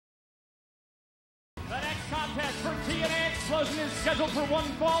TNA Explosion is scheduled for one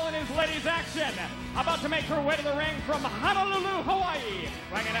fall in his ladies' action. About to make her way to the ring from Honolulu, Hawaii.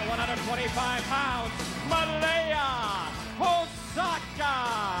 Weighing at 125 pounds, Malia HOSAKA.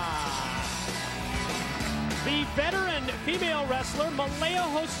 The veteran female wrestler, Malia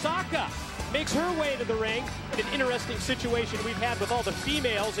HOSAKA, makes her way to the ring in an interesting situation we've had with all the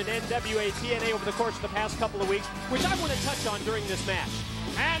females in NWA TNA over the course of the past couple of weeks, which I want to touch on during this match.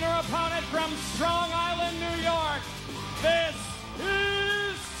 And her opponent from Strong Island, New York, this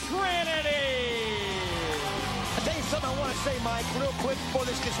is Trinity. I'll tell you something I want to say, Mike, real quick before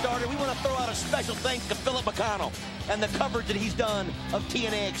this gets started. We want to throw out a special thanks to Philip McConnell and the coverage that he's done of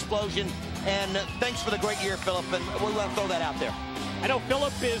TNA Explosion. And thanks for the great year, Philip, and we want to throw that out there. I know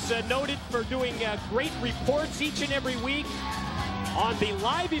Philip is noted for doing great reports each and every week on the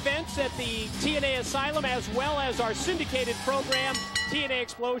live events at the TNA Asylum, as well as our syndicated program, TNA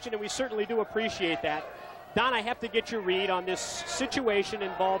Explosion, and we certainly do appreciate that. Don, I have to get your read on this situation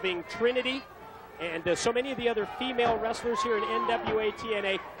involving Trinity and so many of the other female wrestlers here in NWA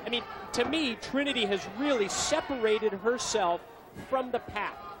TNA. I mean, to me, Trinity has really separated herself from the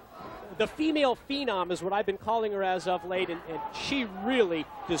pack. The female phenom is what I've been calling her as of late, and she really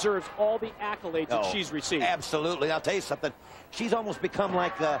deserves all the accolades that she's received. Absolutely. I'll tell you something. She's almost become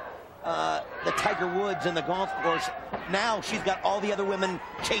like the Tiger Woods in the golf course. Now she's got all the other women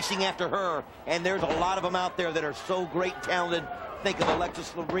chasing after her, and there's a lot of them out there that are so great, talented. Think of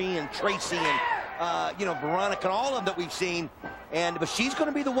Alexis Loreen and Tracy and, you know, Veronica and all of them that we've seen. But she's going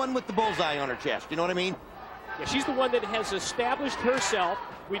to be the one with the bullseye on her chest. You know what I mean? Yeah, she's the one that has established herself.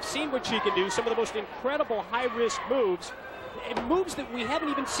 We've seen what she can do, some of the most incredible high-risk moves, and moves that we haven't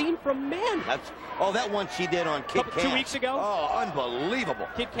even seen from men. That one she did on Kid Cash. 2 weeks ago. Oh, unbelievable.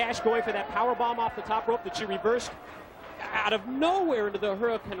 Kid Cash going for that power bomb off the top rope that she reversed out of nowhere into the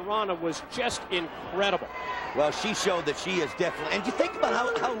Hurricane Rana was just incredible. Well, she showed that she is definitely, and you think about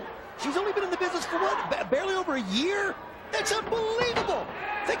how she's only been in the business for what, barely over a year? That's unbelievable.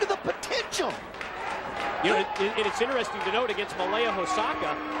 Think of the potential. You know, and it's interesting to note against Malia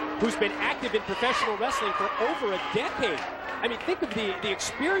HOSAKA, who's been active in professional wrestling for over a decade. I mean, think of the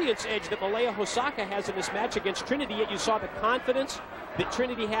experience edge that Malia HOSAKA has in this match against Trinity, yet you saw the confidence that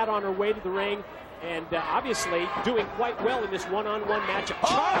Trinity had on her way to the ring, and obviously doing quite well in this one-on-one matchup.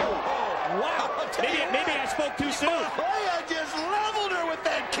 Oh, wow. Maybe I spoke too soon. Malia just leveled her with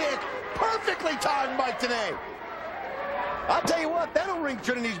that kick. Perfectly timed by today. I'll tell you what, that'll ring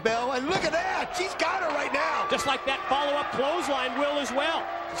Trinity's bell, and look at that. She's got her right now. Just like that follow-up clothesline will as well.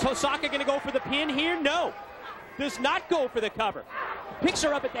 Is HOSAKA going to go for the pin here? No. Does not go for the cover. Picks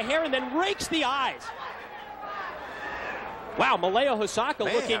her up at the hair and then rakes the eyes. Wow, Malia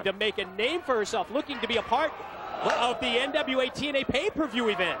HOSAKA looking to make a name for herself, looking to be a part of the NWA TNA pay-per-view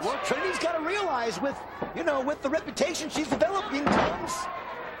events. Well, Trinity's got to realize with the reputation she's developing comes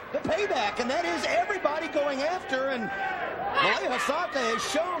the payback, and that is everybody going after, and Malia HOSAKA has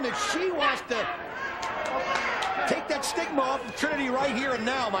shown that she wants to take that stigma off of Trinity right here and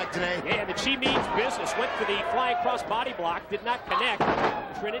now, Mike, today. Yeah, that she means business. Went for the flying cross body block, did not connect.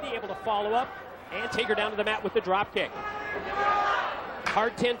 Trinity able to follow up and take her down to the mat with the drop kick.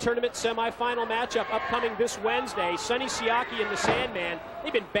 Hard 10 tournament semifinal matchup upcoming this Wednesday. Sonny Siaki and the Sandman,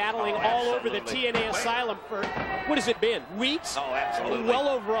 they've been battling all over the TNA Asylum for, what has it been, weeks? Oh, absolutely. Well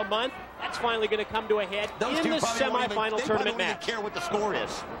over a month. That's finally going to come to a head in the semifinal tournament match. They don't even care what the score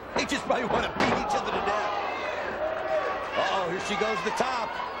is. They just probably want to beat each other to death. Uh-oh, here she goes to the top.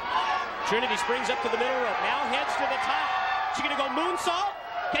 Trinity springs up to the middle rope, now heads to the top. She's going to go moonsault,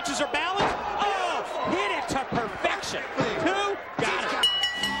 catches her balance. Oh, hit it to perfection. Two, got it.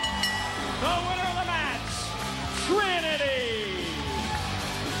 The winner of the match, Trinity.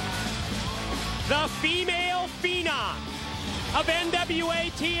 The female phenom of NWA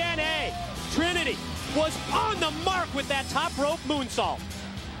TNA, Trinity, was on the mark with that top rope moonsault.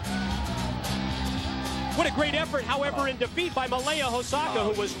 What a great effort, however, in defeat by Malia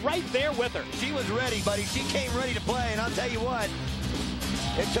HOSAKA, who was right there with her. She was ready, buddy. She came ready to play, and I'll tell you what,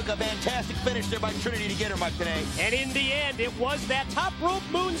 it took a fantastic finish there by Trinity to get her, Mike, today. And in the end, it was that top rope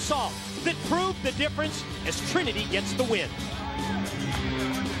moonsault that proved the difference as Trinity gets the win.